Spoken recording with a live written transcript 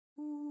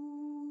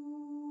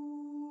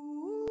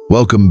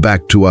Welcome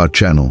back to our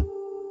channel.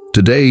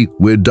 Today,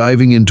 we're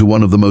diving into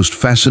one of the most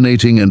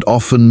fascinating and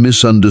often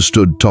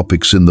misunderstood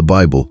topics in the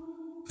Bible,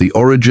 the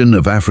origin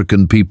of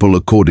African people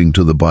according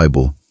to the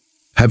Bible.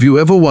 Have you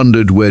ever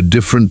wondered where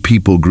different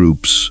people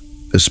groups,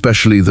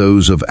 especially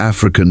those of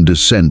African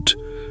descent,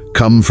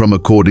 come from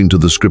according to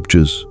the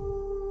scriptures?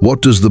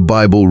 What does the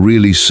Bible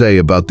really say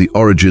about the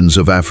origins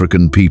of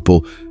African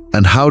people,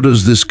 and how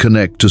does this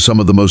connect to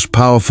some of the most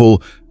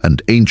powerful and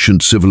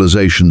ancient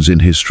civilizations in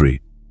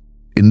history?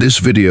 In this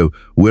video,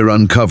 we're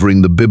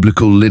uncovering the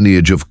biblical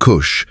lineage of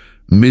Cush,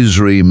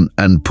 Mizraim,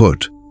 and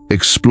Put,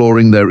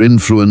 exploring their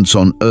influence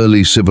on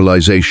early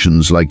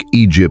civilizations like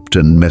Egypt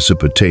and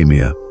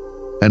Mesopotamia,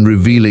 and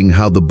revealing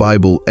how the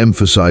Bible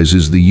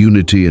emphasizes the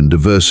unity and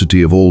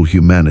diversity of all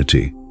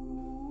humanity.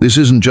 This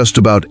isn't just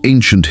about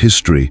ancient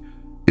history,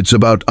 it's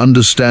about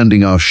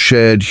understanding our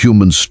shared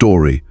human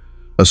story,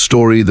 a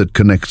story that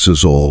connects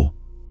us all.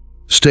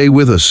 Stay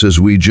with us as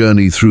we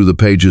journey through the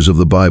pages of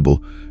the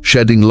Bible,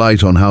 shedding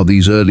light on how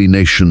these early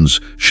nations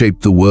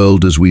shaped the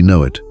world as we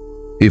know it.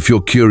 If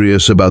you're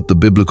curious about the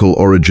biblical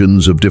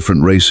origins of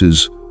different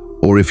races,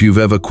 or if you've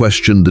ever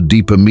questioned the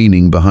deeper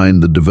meaning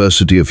behind the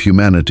diversity of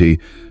humanity,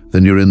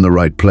 then you're in the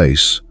right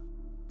place.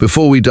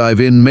 Before we dive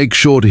in, make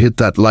sure to hit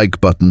that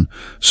like button,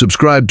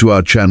 subscribe to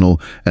our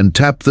channel, and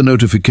tap the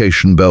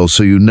notification bell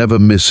so you never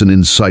miss an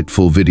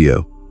insightful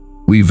video.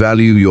 We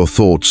value your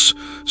thoughts,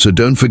 so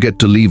don't forget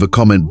to leave a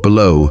comment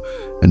below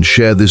and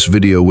share this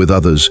video with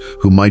others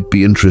who might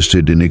be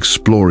interested in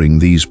exploring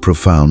these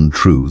profound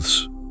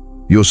truths.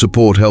 Your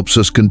support helps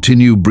us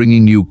continue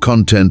bringing you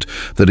content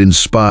that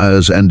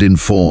inspires and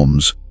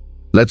informs.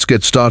 Let's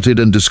get started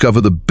and discover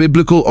the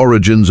biblical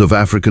origins of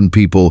African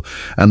people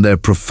and their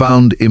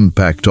profound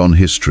impact on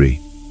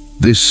history.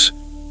 This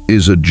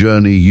is a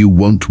journey you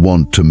won't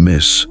want to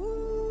miss.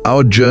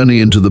 Our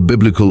journey into the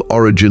biblical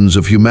origins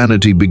of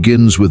humanity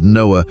begins with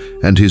Noah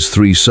and his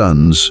three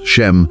sons,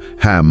 Shem,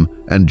 Ham,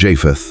 and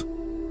Japheth.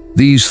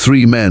 These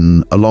three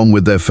men, along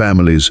with their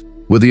families,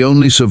 were the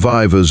only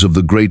survivors of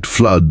the great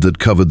flood that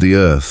covered the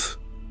earth.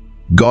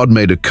 God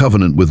made a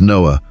covenant with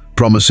Noah,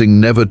 promising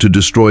never to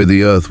destroy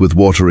the earth with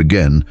water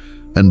again,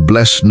 and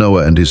blessed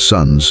Noah and his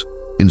sons,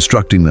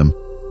 instructing them,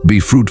 "Be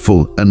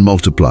fruitful and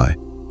multiply,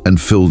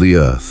 and fill the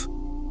earth."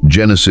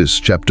 Genesis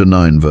chapter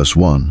 9, verse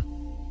 1.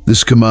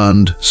 This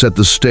command set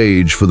the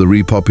stage for the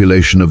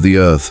repopulation of the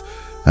earth,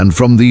 and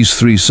from these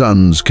three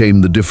sons came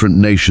the different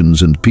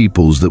nations and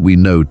peoples that we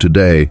know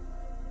today.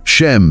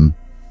 Shem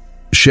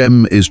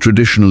is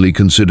traditionally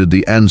considered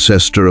the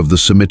ancestor of the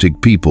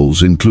Semitic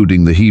peoples,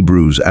 including the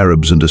Hebrews,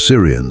 Arabs, and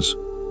Assyrians.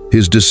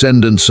 His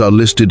descendants are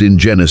listed in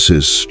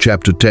Genesis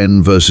chapter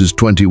 10, verses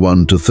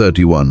 21 to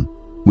 31,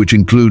 which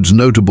includes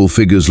notable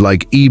figures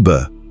like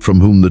Eber,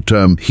 from whom the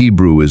term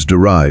Hebrew is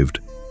derived.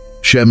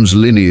 Shem's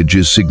lineage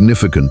is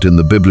significant in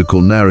the biblical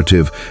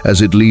narrative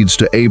as it leads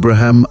to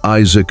Abraham,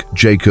 Isaac,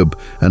 Jacob,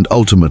 and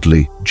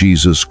ultimately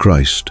Jesus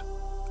Christ.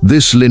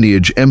 This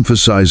lineage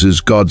emphasizes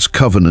God's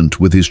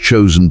covenant with his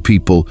chosen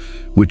people,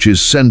 which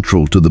is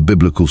central to the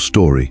biblical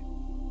story.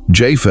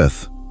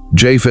 Japheth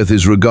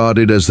is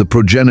regarded as the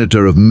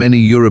progenitor of many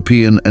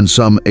European and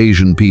some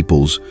Asian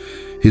peoples.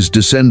 His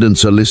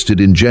descendants are listed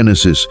in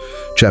Genesis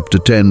chapter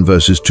 10,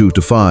 verses 2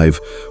 to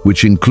 5,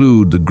 which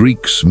include the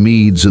Greeks,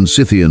 Medes, and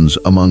Scythians,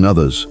 among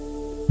others.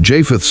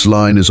 Japheth's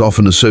line is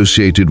often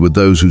associated with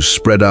those who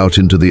spread out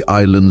into the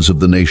islands of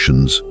the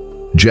nations.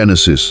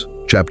 Genesis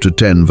chapter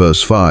 10,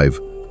 verse 5,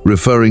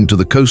 referring to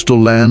the coastal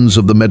lands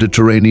of the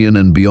Mediterranean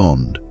and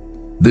beyond.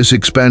 This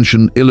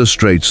expansion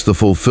illustrates the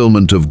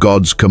fulfillment of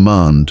God's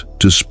command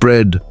to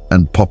spread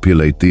and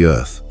populate the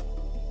earth.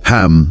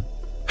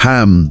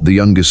 Ham, the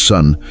youngest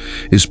son,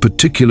 is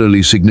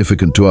particularly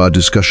significant to our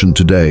discussion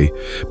today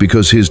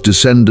because his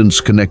descendants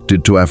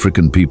connected to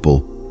African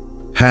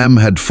people. Ham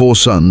had four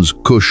sons,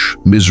 Cush,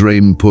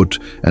 Mizraim, Put,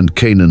 and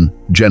Canaan,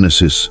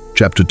 Genesis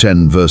chapter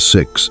 10, verse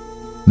 6.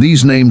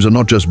 These names are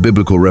not just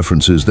biblical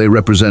references, they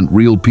represent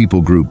real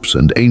people groups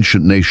and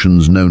ancient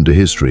nations known to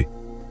history.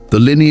 The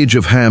lineage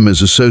of Ham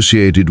is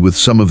associated with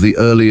some of the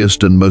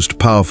earliest and most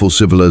powerful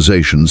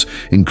civilizations,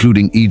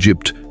 including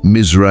Egypt,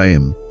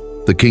 Mizraim,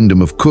 the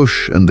kingdom of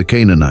Cush, and the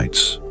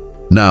Canaanites.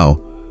 Now,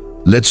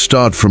 let's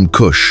start from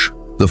Cush,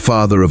 the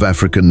father of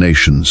African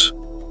nations.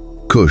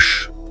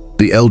 Cush,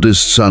 the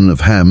eldest son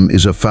of Ham,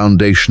 is a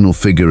foundational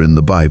figure in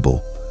the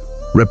Bible,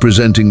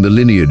 representing the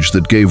lineage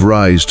that gave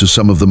rise to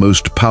some of the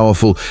most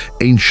powerful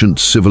ancient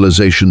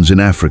civilizations in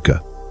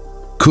Africa.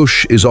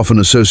 Cush is often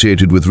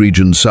associated with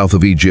regions south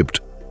of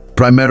Egypt,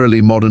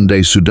 primarily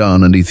modern-day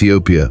Sudan and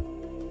Ethiopia.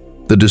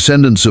 The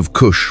descendants of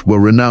Cush were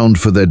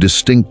renowned for their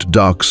distinct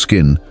dark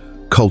skin,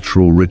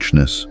 cultural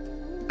richness,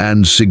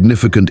 and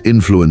significant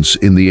influence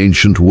in the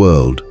ancient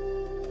world.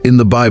 In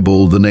the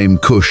Bible, the name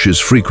Cush is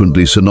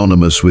frequently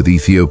synonymous with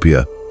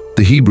Ethiopia.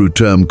 The Hebrew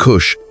term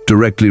Cush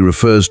directly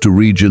refers to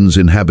regions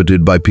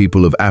inhabited by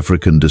people of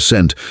African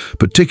descent,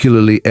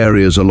 particularly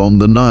areas along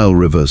the Nile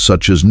River,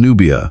 such as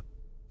Nubia.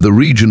 The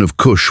region of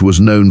Cush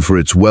was known for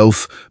its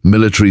wealth,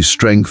 military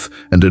strength,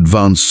 and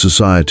advanced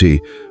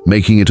society,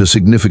 making it a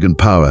significant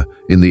power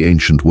in the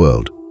ancient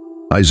world.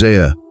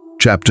 Isaiah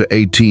chapter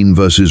 18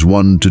 verses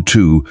 1 to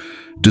 2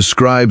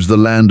 describes the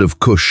land of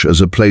Cush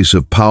as a place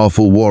of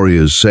powerful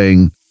warriors,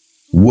 saying,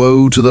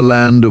 "Woe to the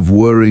land of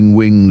whirring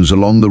wings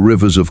along the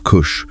rivers of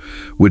Cush,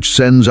 which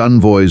sends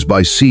envoys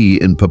by sea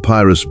in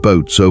papyrus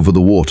boats over the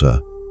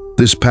water."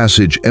 This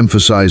passage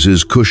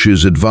emphasizes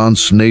Cush's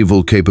advanced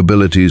naval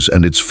capabilities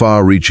and its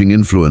far-reaching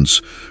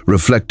influence,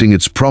 reflecting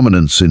its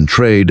prominence in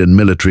trade and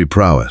military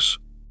prowess.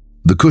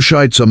 The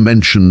Cushites are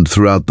mentioned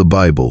throughout the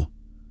Bible,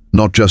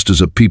 not just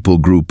as a people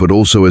group but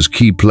also as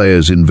key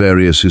players in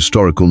various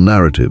historical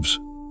narratives.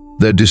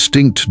 Their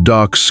distinct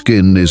dark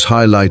skin is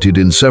highlighted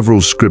in several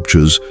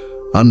scriptures,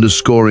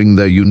 underscoring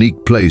their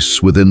unique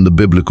place within the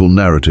biblical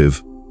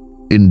narrative.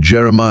 In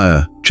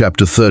Jeremiah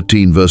chapter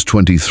 13 verse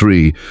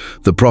 23,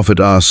 the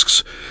prophet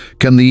asks,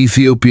 "Can the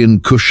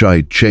Ethiopian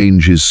Cushite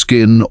change his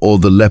skin or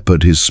the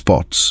leopard his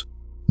spots?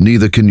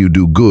 Neither can you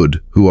do good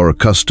who are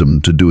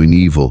accustomed to doing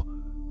evil."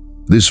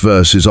 This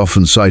verse is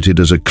often cited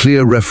as a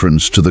clear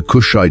reference to the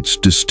Cushites'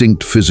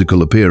 distinct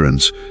physical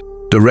appearance,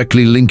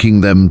 directly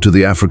linking them to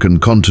the African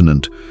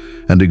continent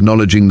and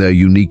acknowledging their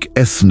unique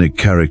ethnic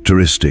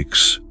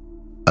characteristics.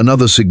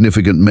 Another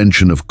significant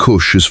mention of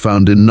Cush is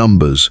found in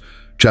Numbers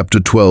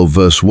chapter 12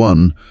 verse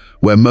 1,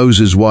 where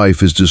Moses'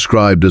 wife is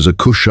described as a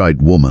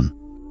Cushite woman.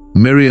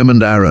 Miriam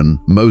and Aaron,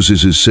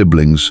 Moses'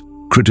 siblings,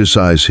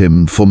 criticize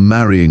him for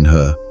marrying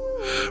her,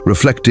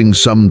 reflecting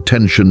some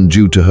tension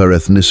due to her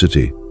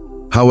ethnicity.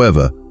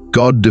 However,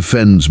 God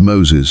defends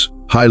Moses,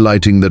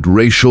 highlighting that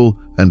racial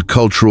and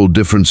cultural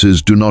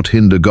differences do not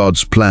hinder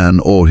God's plan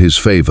or his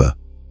favor.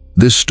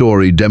 This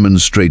story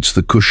demonstrates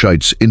the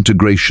Cushites'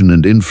 integration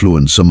and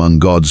influence among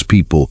God's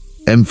people,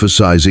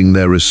 emphasizing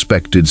their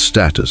respected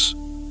status.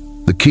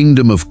 The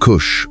kingdom of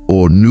Cush,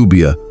 or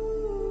Nubia,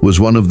 was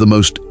one of the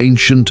most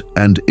ancient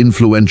and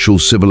influential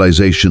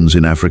civilizations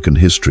in African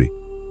history.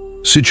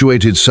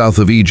 Situated south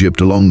of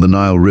Egypt along the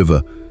Nile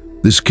River,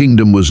 this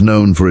kingdom was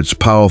known for its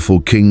powerful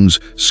kings,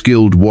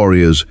 skilled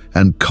warriors,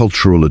 and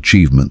cultural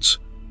achievements.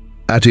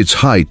 At its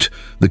height,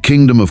 the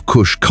kingdom of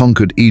Cush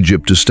conquered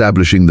Egypt,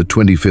 establishing the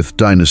 25th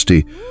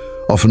dynasty,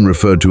 often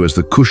referred to as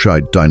the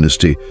Cushite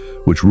dynasty,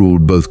 which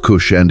ruled both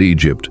Cush and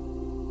Egypt.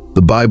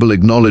 The Bible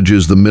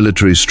acknowledges the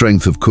military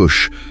strength of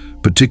Cush,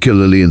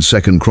 particularly in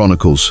 2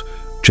 Chronicles,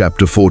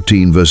 chapter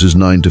 14, verses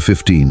 9 to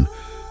 15,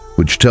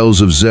 which tells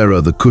of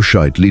Zerah the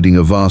Cushite leading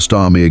a vast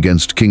army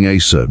against King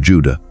Asa of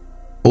Judah.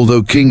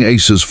 Although King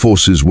Asa's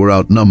forces were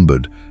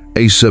outnumbered,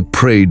 Asa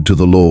prayed to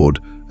the Lord,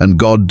 and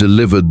God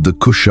delivered the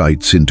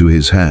Cushites into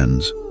his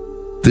hands.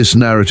 This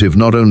narrative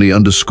not only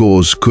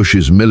underscores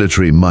Cush's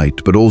military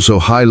might, but also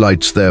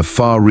highlights their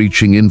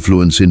far-reaching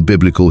influence in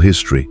biblical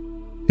history.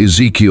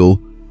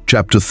 Ezekiel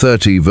chapter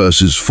 30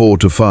 verses 4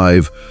 to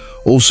 5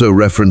 also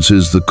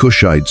references the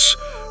Cushites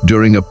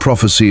during a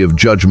prophecy of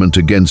judgment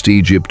against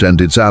Egypt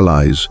and its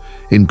allies,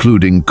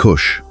 including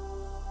Cush.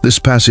 This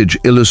passage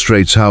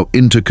illustrates how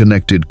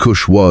interconnected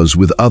Cush was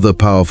with other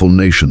powerful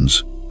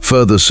nations,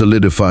 further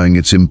solidifying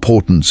its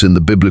importance in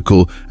the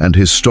biblical and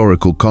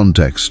historical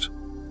context.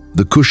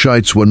 The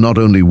Cushites were not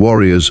only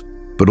warriors,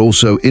 but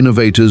also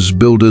innovators,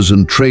 builders,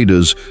 and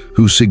traders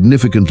who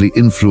significantly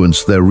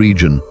influenced their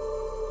region.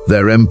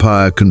 Their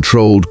empire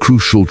controlled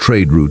crucial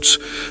trade routes,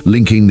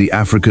 linking the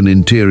African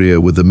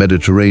interior with the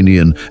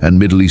Mediterranean and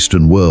Middle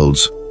Eastern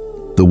worlds.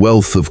 The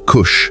wealth of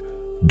Cush,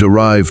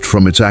 derived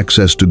from its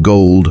access to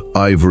gold,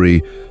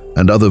 ivory,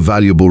 and other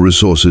valuable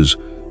resources,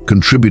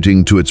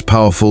 contributing to its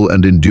powerful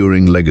and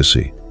enduring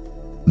legacy.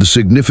 The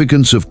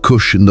significance of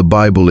Cush in the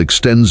Bible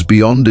extends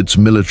beyond its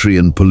military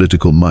and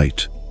political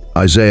might.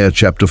 Isaiah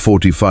chapter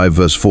 45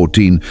 verse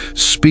 14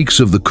 speaks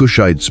of the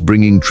Cushites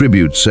bringing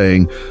tribute,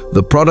 saying,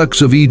 "The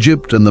products of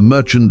Egypt and the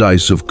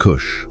merchandise of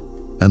Cush.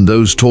 And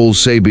those tall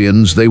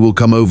Sabians, they will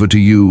come over to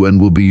you and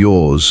will be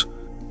yours."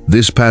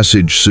 This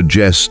passage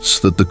suggests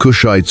that the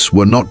Cushites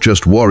were not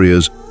just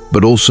warriors,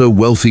 but also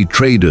wealthy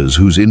traders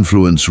whose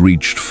influence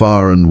reached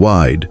far and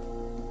wide.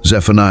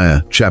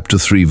 Zephaniah chapter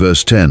 3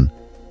 verse 10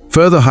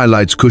 further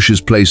highlights Cush's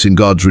place in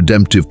God's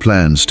redemptive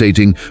plan,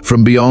 stating,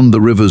 "From beyond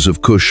the rivers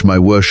of Cush, my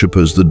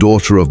worshippers, the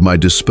daughter of my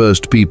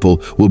dispersed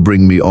people, will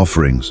bring me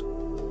offerings."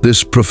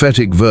 This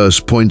prophetic verse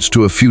points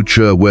to a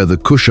future where the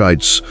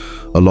Cushites,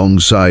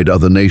 alongside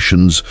other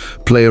nations,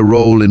 play a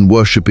role in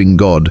worshipping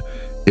God,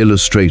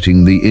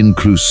 illustrating the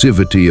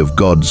inclusivity of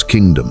God's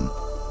kingdom.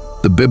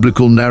 The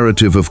biblical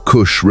narrative of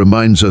Cush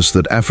reminds us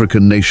that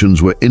African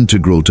nations were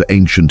integral to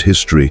ancient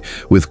history,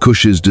 with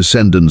Cush's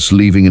descendants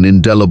leaving an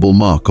indelible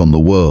mark on the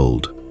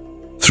world.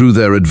 Through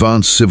their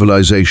advanced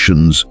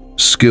civilizations,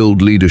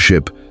 skilled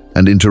leadership,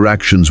 and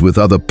interactions with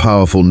other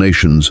powerful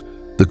nations,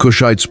 the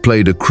Cushites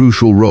played a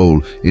crucial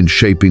role in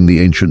shaping the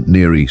ancient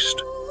Near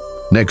East.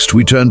 Next,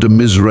 we turn to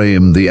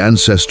Mizraim, the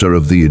ancestor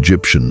of the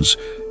Egyptians.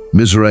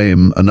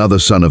 Mizraim, another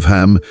son of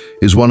Ham,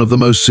 is one of the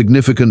most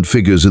significant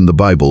figures in the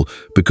Bible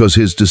because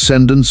his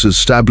descendants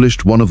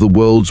established one of the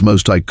world's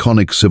most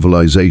iconic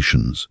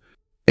civilizations,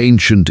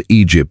 ancient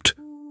Egypt.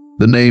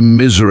 The name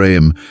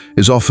Mizraim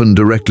is often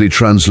directly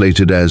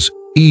translated as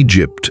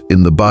Egypt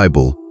in the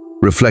Bible,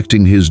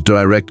 reflecting his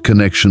direct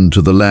connection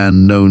to the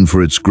land known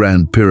for its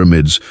grand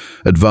pyramids,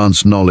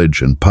 advanced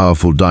knowledge, and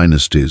powerful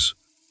dynasties.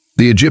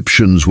 The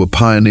Egyptians were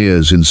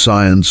pioneers in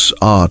science,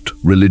 art,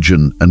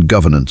 religion, and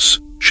governance,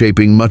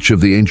 shaping much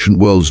of the ancient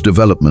world's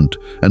development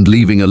and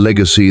leaving a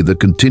legacy that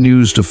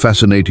continues to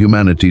fascinate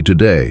humanity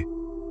today.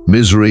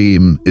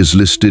 Mizraim is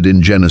listed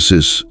in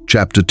Genesis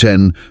chapter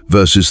 10,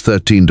 verses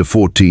 13 to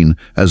 14,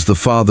 as the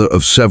father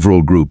of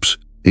several groups,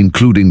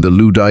 including the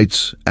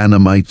Ludites,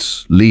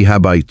 Anamites,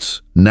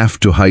 Lehabites,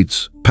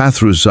 Naphtuhites,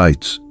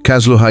 Pathrusites,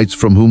 Casluhites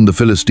from whom the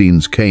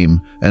Philistines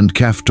came, and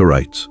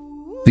Caphtorites.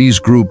 These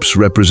groups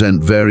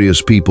represent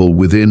various people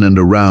within and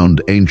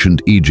around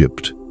ancient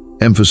Egypt,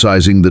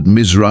 emphasizing that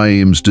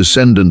Mizraim's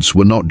descendants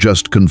were not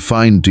just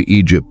confined to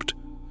Egypt,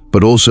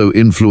 but also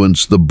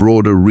influenced the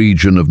broader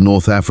region of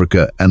North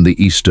Africa and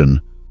the Eastern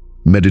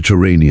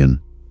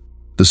Mediterranean.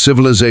 The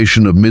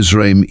civilization of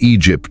Mizraim,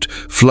 Egypt,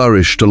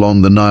 flourished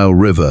along the Nile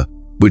River,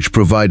 which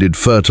provided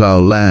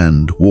fertile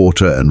land,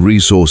 water, and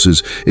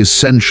resources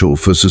essential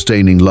for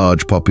sustaining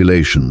large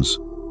populations.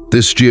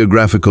 This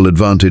geographical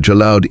advantage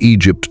allowed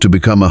Egypt to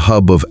become a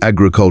hub of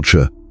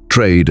agriculture,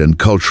 trade, and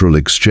cultural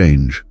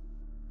exchange.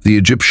 The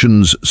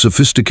Egyptians'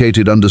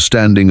 sophisticated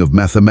understanding of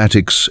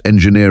mathematics,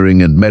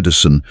 engineering, and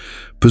medicine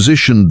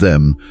positioned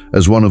them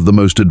as one of the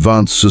most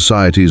advanced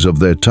societies of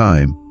their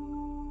time.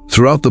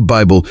 Throughout the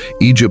Bible,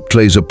 Egypt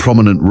plays a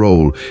prominent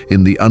role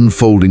in the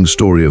unfolding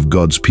story of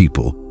God's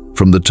people.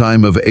 From the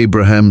time of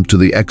Abraham to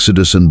the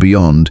Exodus and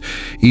beyond,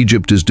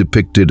 Egypt is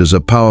depicted as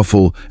a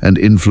powerful and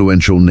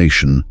influential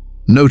nation.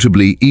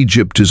 Notably,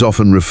 Egypt is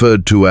often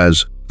referred to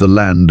as the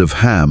land of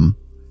Ham,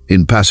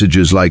 in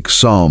passages like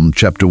Psalm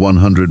chapter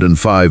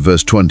 105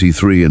 verse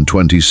 23 and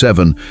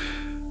 27.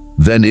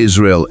 Then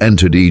Israel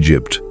entered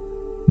Egypt.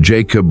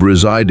 Jacob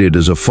resided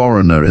as a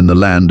foreigner in the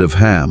land of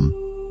Ham.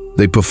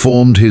 They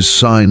performed his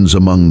signs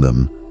among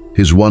them,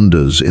 his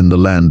wonders in the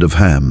land of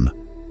Ham.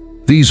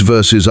 These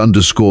verses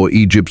underscore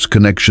Egypt's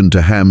connection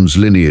to Ham's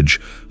lineage,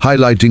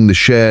 highlighting the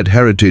shared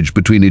heritage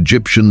between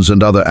Egyptians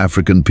and other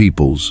African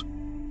peoples.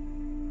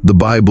 The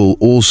Bible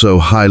also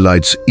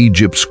highlights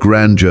Egypt's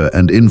grandeur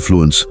and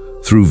influence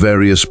through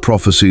various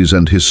prophecies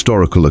and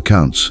historical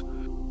accounts.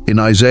 In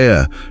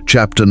Isaiah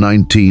chapter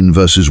 19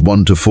 verses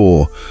 1 to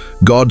 4,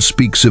 God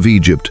speaks of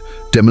Egypt,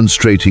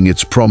 demonstrating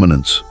its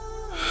prominence.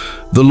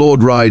 The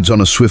Lord rides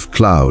on a swift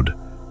cloud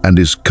and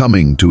is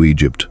coming to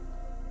Egypt.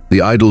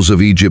 The idols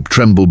of Egypt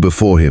tremble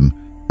before him,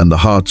 and the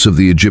hearts of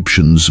the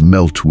Egyptians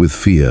melt with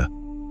fear.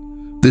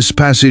 This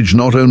passage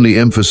not only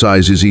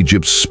emphasizes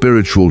Egypt's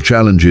spiritual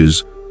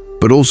challenges,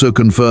 but also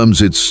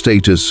confirms its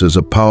status as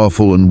a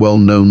powerful and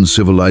well-known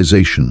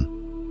civilization.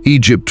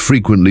 Egypt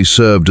frequently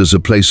served as a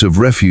place of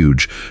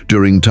refuge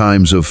during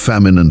times of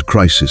famine and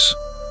crisis.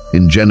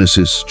 In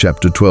Genesis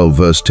chapter 12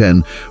 verse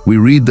 10, we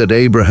read that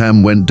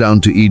Abraham went down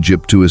to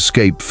Egypt to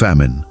escape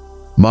famine,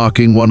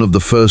 marking one of the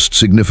first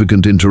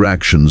significant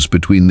interactions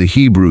between the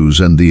Hebrews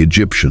and the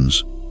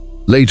Egyptians.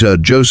 Later,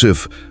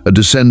 Joseph, a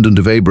descendant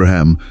of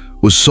Abraham,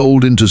 was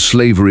sold into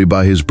slavery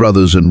by his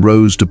brothers and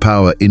rose to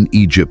power in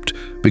Egypt,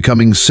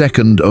 becoming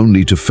second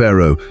only to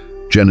Pharaoh,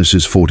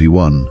 Genesis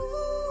 41.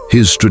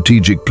 His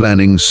strategic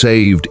planning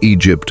saved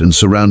Egypt and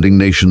surrounding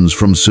nations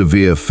from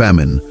severe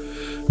famine,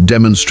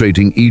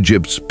 demonstrating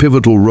Egypt's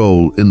pivotal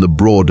role in the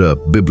broader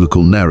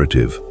biblical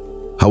narrative.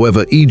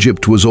 However,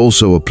 Egypt was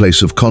also a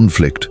place of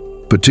conflict,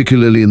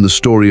 particularly in the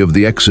story of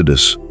the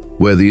Exodus,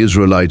 where the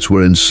Israelites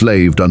were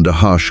enslaved under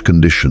harsh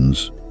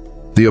conditions.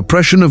 The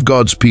oppression of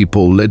God's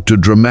people led to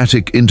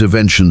dramatic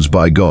interventions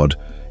by God,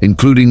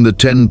 including the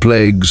 10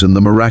 plagues and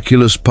the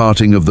miraculous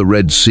parting of the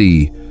Red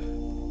Sea,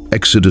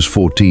 Exodus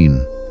 14.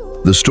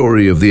 The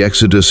story of the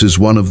Exodus is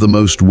one of the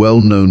most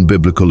well-known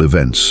biblical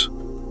events,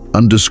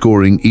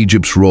 underscoring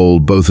Egypt's role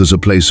both as a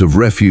place of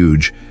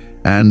refuge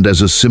and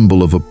as a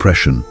symbol of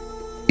oppression.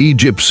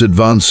 Egypt's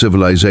advanced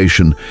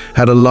civilization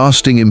had a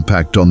lasting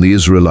impact on the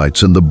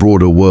Israelites and the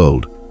broader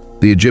world.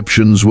 The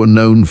Egyptians were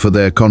known for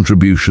their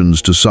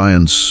contributions to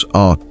science,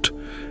 art,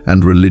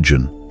 and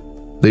religion.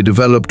 They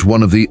developed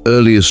one of the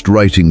earliest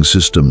writing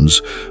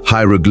systems,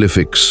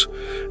 hieroglyphics,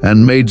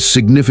 and made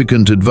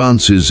significant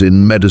advances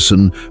in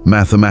medicine,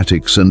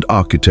 mathematics, and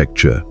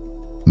architecture.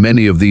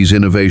 Many of these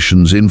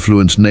innovations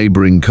influenced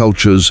neighboring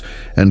cultures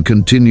and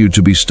continue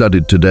to be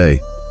studied today.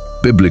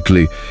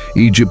 Biblically,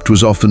 Egypt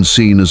was often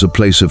seen as a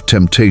place of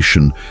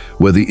temptation,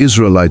 where the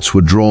Israelites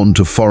were drawn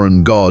to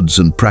foreign gods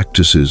and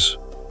practices.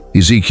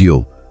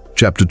 Ezekiel,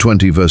 chapter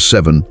 20, verse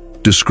 7,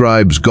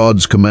 describes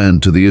God's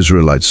command to the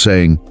Israelites,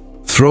 saying,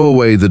 "Throw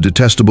away the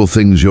detestable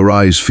things your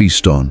eyes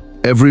feast on,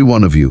 every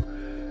one of you,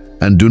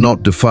 and do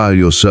not defile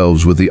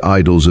yourselves with the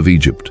idols of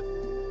Egypt."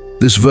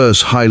 This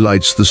verse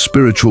highlights the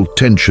spiritual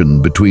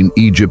tension between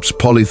Egypt's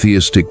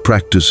polytheistic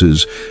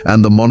practices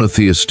and the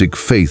monotheistic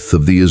faith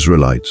of the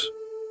Israelites.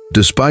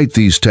 Despite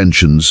these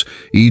tensions,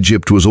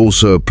 Egypt was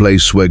also a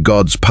place where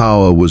God's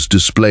power was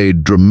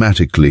displayed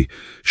dramatically,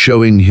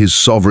 showing his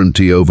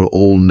sovereignty over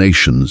all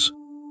nations.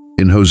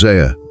 In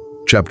Hosea,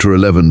 chapter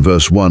 11,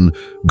 verse 1,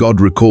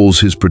 God recalls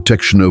his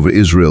protection over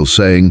Israel,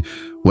 saying,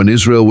 "When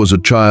Israel was a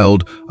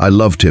child, I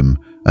loved him,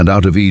 and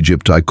out of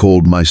Egypt I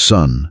called my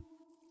son."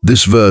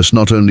 This verse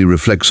not only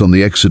reflects on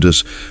the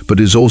Exodus, but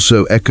is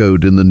also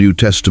echoed in the New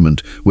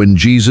Testament when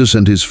Jesus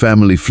and his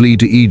family flee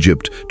to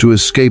Egypt to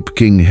escape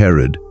King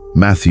Herod.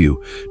 Matthew,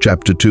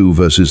 chapter 2,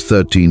 verses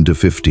 13 to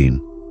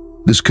 15.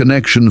 This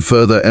connection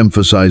further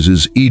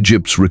emphasizes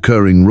Egypt's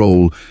recurring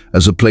role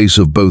as a place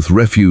of both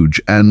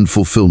refuge and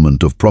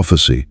fulfillment of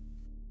prophecy.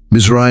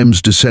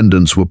 Mizraim's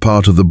descendants were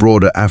part of the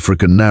broader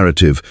African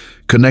narrative,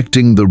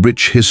 connecting the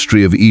rich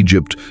history of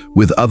Egypt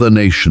with other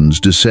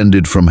nations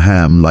descended from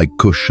Ham like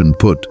Cush and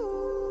Put.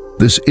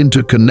 This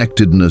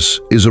interconnectedness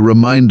is a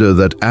reminder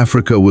that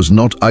Africa was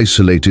not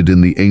isolated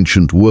in the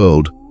ancient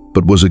world,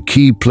 but was a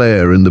key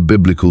player in the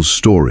biblical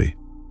story.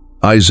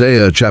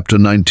 Isaiah chapter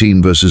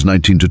 19 verses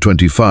 19 to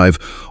 25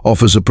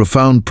 offers a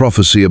profound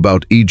prophecy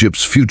about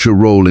Egypt's future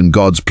role in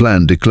God's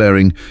plan,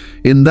 declaring,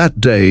 "In that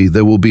day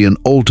there will be an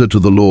altar to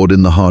the Lord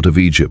in the heart of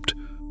Egypt.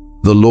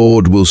 The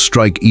Lord will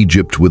strike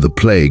Egypt with a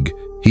plague.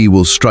 He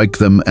will strike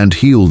them and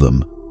heal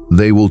them.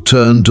 They will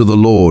turn to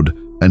the Lord,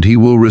 and he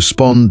will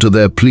respond to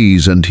their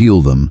pleas and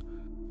heal them."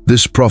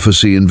 This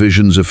prophecy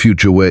envisions a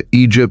future where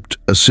Egypt,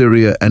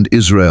 Assyria, and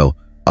Israel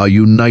are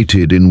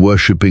united in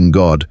worshiping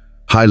God,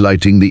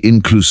 highlighting the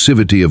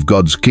inclusivity of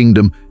God's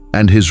kingdom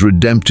and his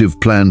redemptive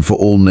plan for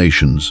all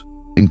nations,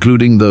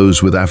 including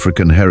those with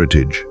African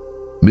heritage.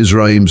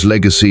 Mizraim's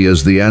legacy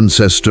as the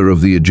ancestor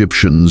of the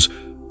Egyptians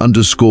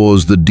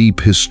underscores the deep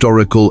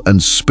historical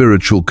and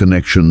spiritual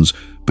connections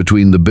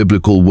between the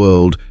biblical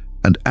world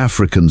and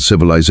African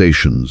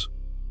civilizations.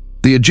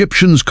 The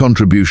Egyptians'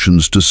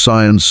 contributions to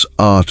science,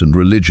 art, and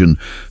religion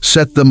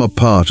set them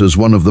apart as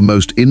one of the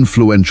most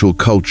influential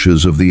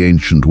cultures of the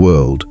ancient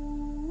world.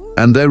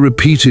 And their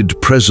repeated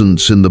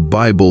presence in the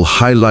Bible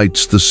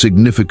highlights the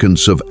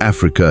significance of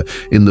Africa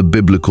in the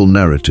biblical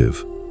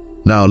narrative.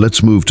 Now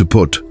let's move to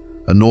Put,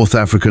 a North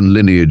African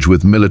lineage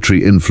with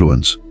military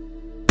influence.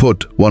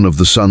 Put, one of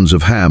the sons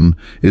of Ham,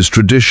 is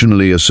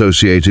traditionally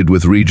associated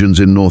with regions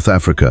in North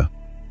Africa,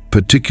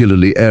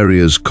 particularly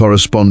areas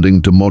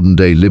corresponding to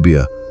modern-day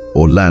Libya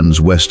or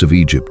lands west of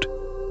Egypt.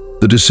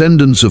 The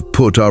descendants of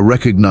Put are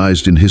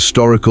recognized in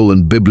historical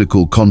and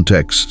biblical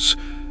contexts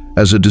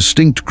as a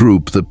distinct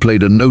group that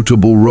played a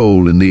notable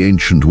role in the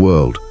ancient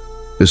world,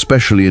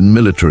 especially in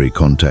military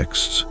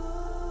contexts.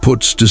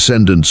 Put's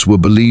descendants were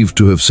believed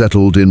to have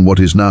settled in what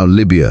is now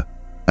Libya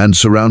and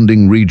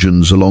surrounding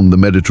regions along the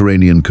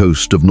Mediterranean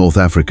coast of North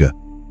Africa.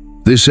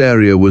 This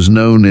area was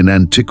known in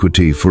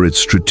antiquity for its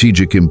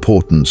strategic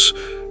importance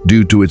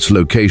due to its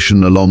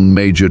location along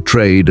major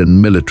trade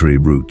and military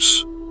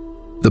routes.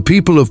 The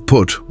people of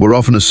Put were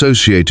often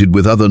associated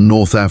with other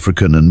North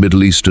African and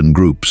Middle Eastern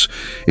groups,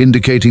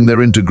 indicating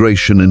their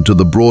integration into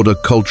the broader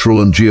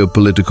cultural and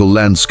geopolitical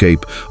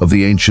landscape of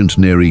the ancient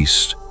Near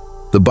East.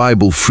 The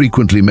Bible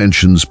frequently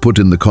mentions Put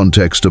in the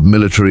context of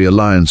military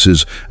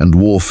alliances and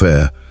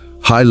warfare,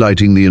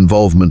 highlighting the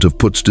involvement of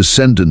Put's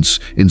descendants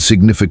in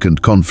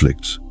significant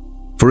conflicts.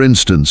 For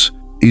instance,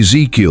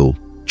 Ezekiel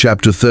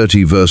chapter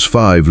 30 verse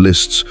 5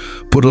 lists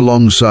Put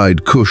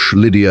alongside Cush,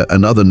 Lydia,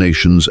 and other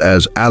nations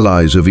as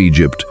allies of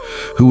Egypt,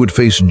 who would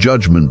face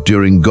judgment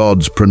during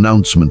God's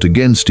pronouncement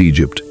against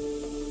Egypt.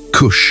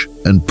 Cush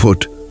and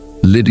Put,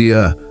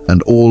 Lydia,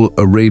 and all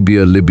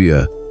Arabia,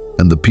 Libya,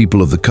 and the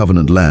people of the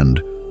covenant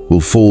land will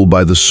fall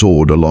by the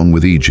sword along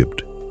with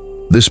Egypt.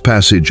 This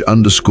passage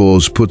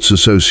underscores Put's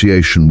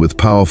association with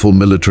powerful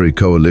military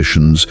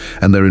coalitions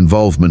and their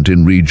involvement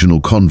in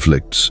regional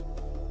conflicts.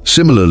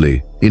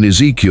 Similarly, in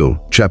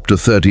Ezekiel chapter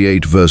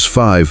 38 verse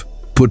 5,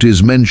 Put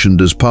is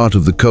mentioned as part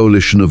of the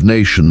coalition of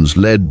nations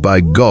led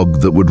by Gog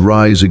that would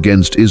rise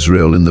against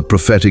Israel in the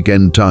prophetic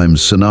end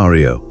times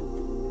scenario.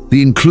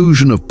 The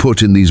inclusion of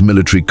Put in these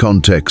military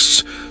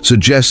contexts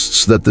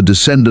suggests that the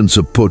descendants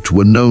of Put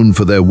were known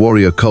for their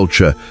warrior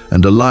culture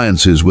and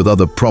alliances with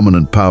other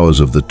prominent powers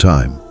of the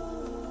time.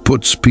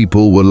 Put's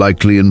people were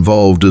likely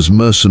involved as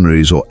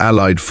mercenaries or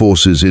allied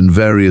forces in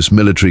various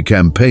military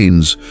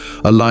campaigns,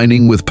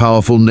 aligning with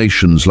powerful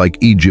nations like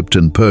Egypt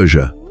and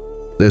Persia.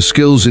 Their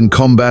skills in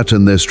combat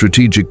and their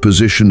strategic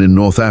position in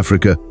North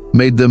Africa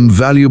made them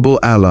valuable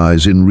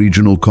allies in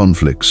regional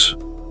conflicts.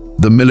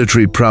 The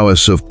military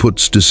prowess of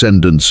Put's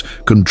descendants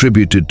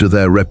contributed to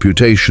their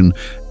reputation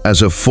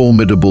as a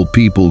formidable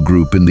people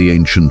group in the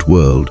ancient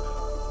world.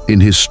 In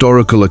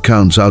historical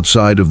accounts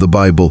outside of the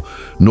Bible,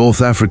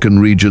 North African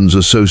regions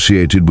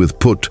associated with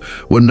Put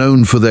were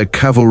known for their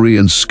cavalry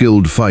and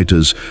skilled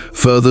fighters,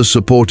 further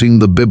supporting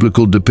the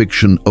biblical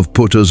depiction of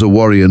Put as a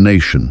warrior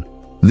nation.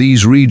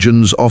 These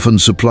regions often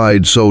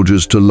supplied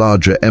soldiers to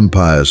larger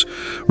empires,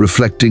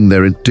 reflecting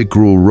their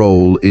integral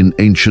role in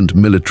ancient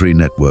military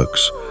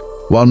networks.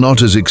 While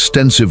not as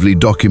extensively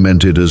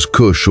documented as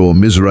Cush or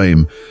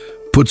Mizraim,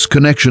 Put's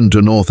connection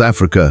to North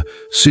Africa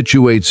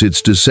situates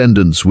its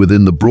descendants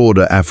within the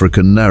broader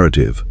African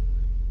narrative.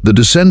 The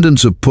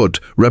descendants of Put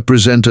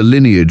represent a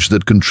lineage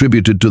that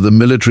contributed to the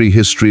military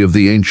history of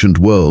the ancient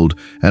world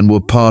and were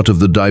part of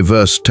the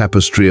diverse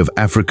tapestry of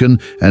African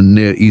and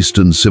Near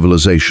Eastern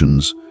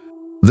civilizations.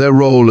 Their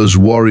role as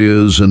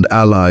warriors and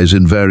allies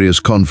in various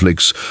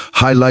conflicts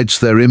highlights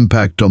their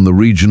impact on the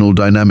regional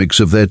dynamics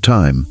of their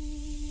time.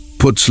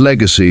 Put's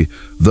legacy,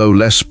 though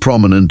less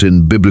prominent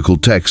in biblical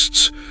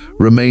texts,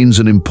 remains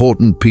an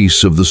important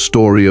piece of the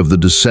story of the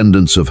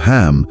descendants of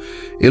Ham,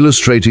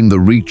 illustrating the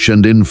reach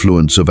and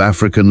influence of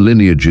African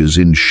lineages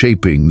in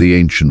shaping the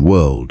ancient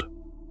world.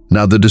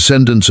 Now, the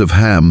descendants of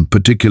Ham,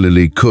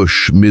 particularly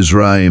Cush,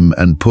 Mizraim,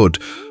 and Put,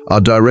 are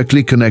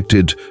directly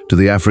connected to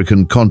the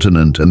African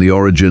continent and the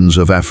origins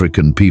of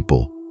African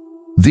people.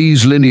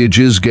 These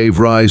lineages gave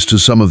rise to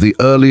some of the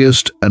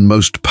earliest and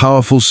most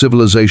powerful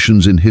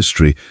civilizations in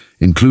history,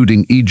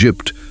 including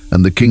Egypt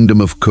and the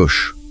Kingdom of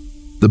Cush.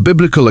 The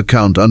biblical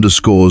account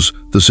underscores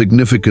the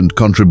significant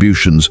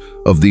contributions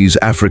of these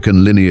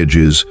African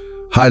lineages,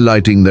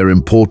 highlighting their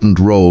important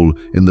role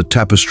in the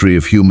tapestry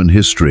of human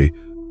history.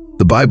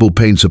 The Bible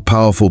paints a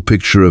powerful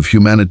picture of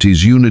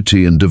humanity's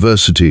unity and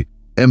diversity,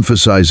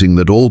 emphasizing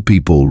that all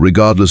people,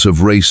 regardless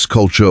of race,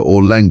 culture,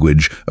 or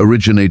language,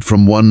 originate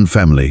from one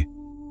family.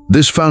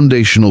 This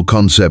foundational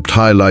concept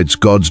highlights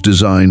God's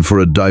design for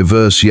a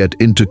diverse yet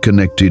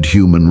interconnected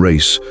human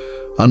race,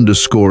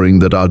 underscoring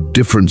that our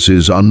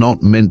differences are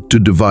not meant to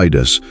divide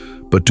us,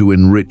 but to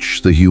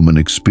enrich the human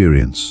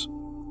experience.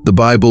 The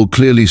Bible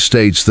clearly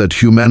states that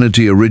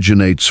humanity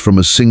originates from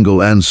a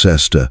single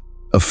ancestor,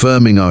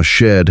 affirming our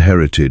shared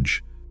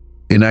heritage.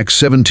 In Acts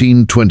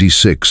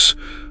 17:26,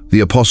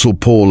 the Apostle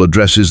Paul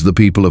addresses the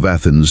people of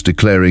Athens,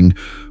 declaring,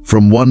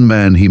 "From one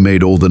man he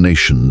made all the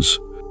nations,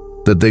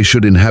 that they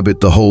should inhabit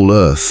the whole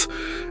earth,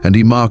 and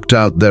he marked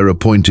out their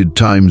appointed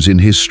times in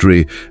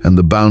history and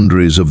the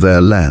boundaries of their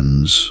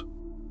lands."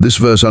 This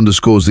verse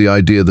underscores the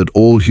idea that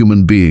all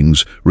human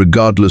beings,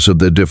 regardless of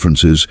their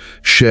differences,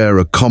 share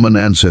a common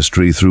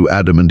ancestry through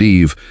Adam and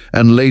Eve,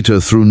 and later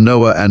through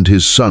Noah and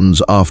his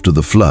sons after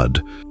the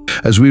flood.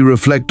 As we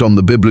reflect on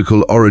the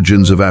biblical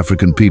origins of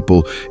African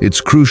people,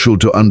 it's crucial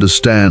to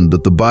understand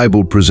that the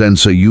Bible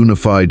presents a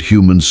unified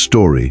human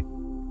story.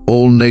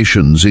 All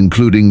nations,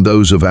 including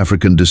those of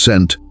African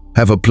descent,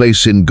 have a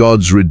place in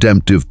God's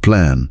redemptive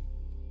plan.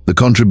 The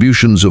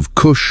contributions of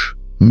Cush,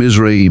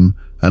 Mizraim,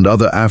 and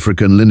other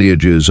African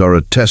lineages are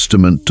a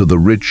testament to the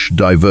rich,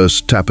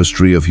 diverse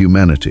tapestry of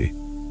humanity.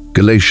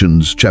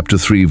 Galatians chapter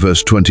 3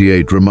 verse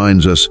 28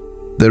 reminds us,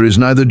 "There is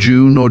neither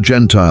Jew nor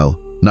Gentile,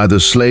 neither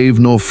slave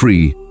nor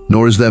free,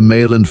 nor is there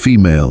male and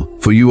female,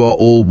 for you are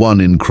all one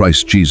in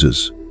Christ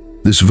Jesus."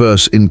 This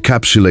verse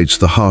encapsulates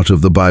the heart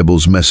of the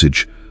Bible's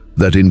message,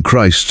 that in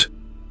Christ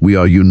we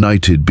are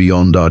united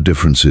beyond our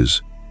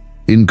differences.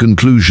 In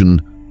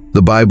conclusion,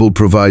 the Bible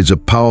provides a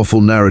powerful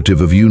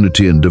narrative of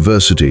unity and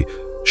diversity,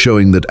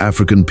 showing that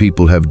African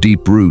people have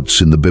deep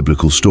roots in the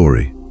biblical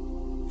story.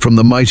 From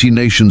the mighty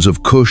nations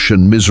of Cush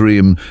and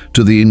Mizraim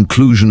to the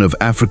inclusion of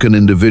African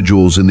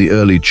individuals in the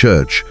early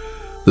church,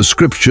 the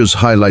scriptures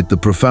highlight the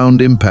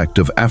profound impact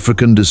of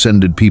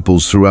African-descended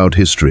peoples throughout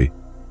history.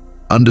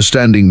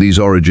 Understanding these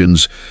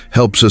origins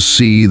helps us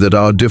see that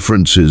our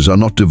differences are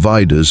not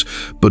dividers,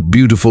 but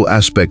beautiful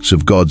aspects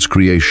of God's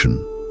creation.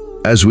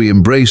 As we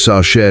embrace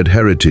our shared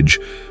heritage,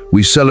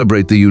 we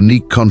celebrate the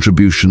unique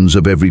contributions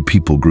of every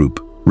people group,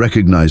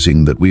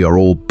 recognizing that we are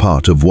all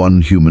part of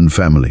one human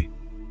family.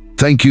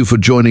 Thank you for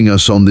joining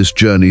us on this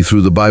journey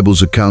through the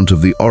Bible's account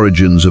of the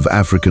origins of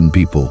African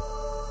people.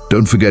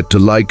 Don't forget to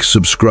like,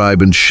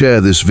 subscribe, and share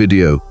this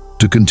video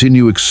to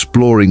continue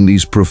exploring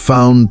these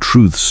profound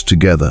truths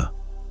together.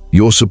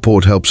 Your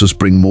support helps us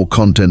bring more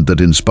content that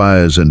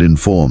inspires and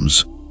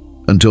informs.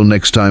 Until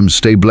next time,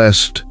 stay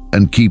blessed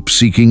and keep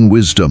seeking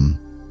wisdom.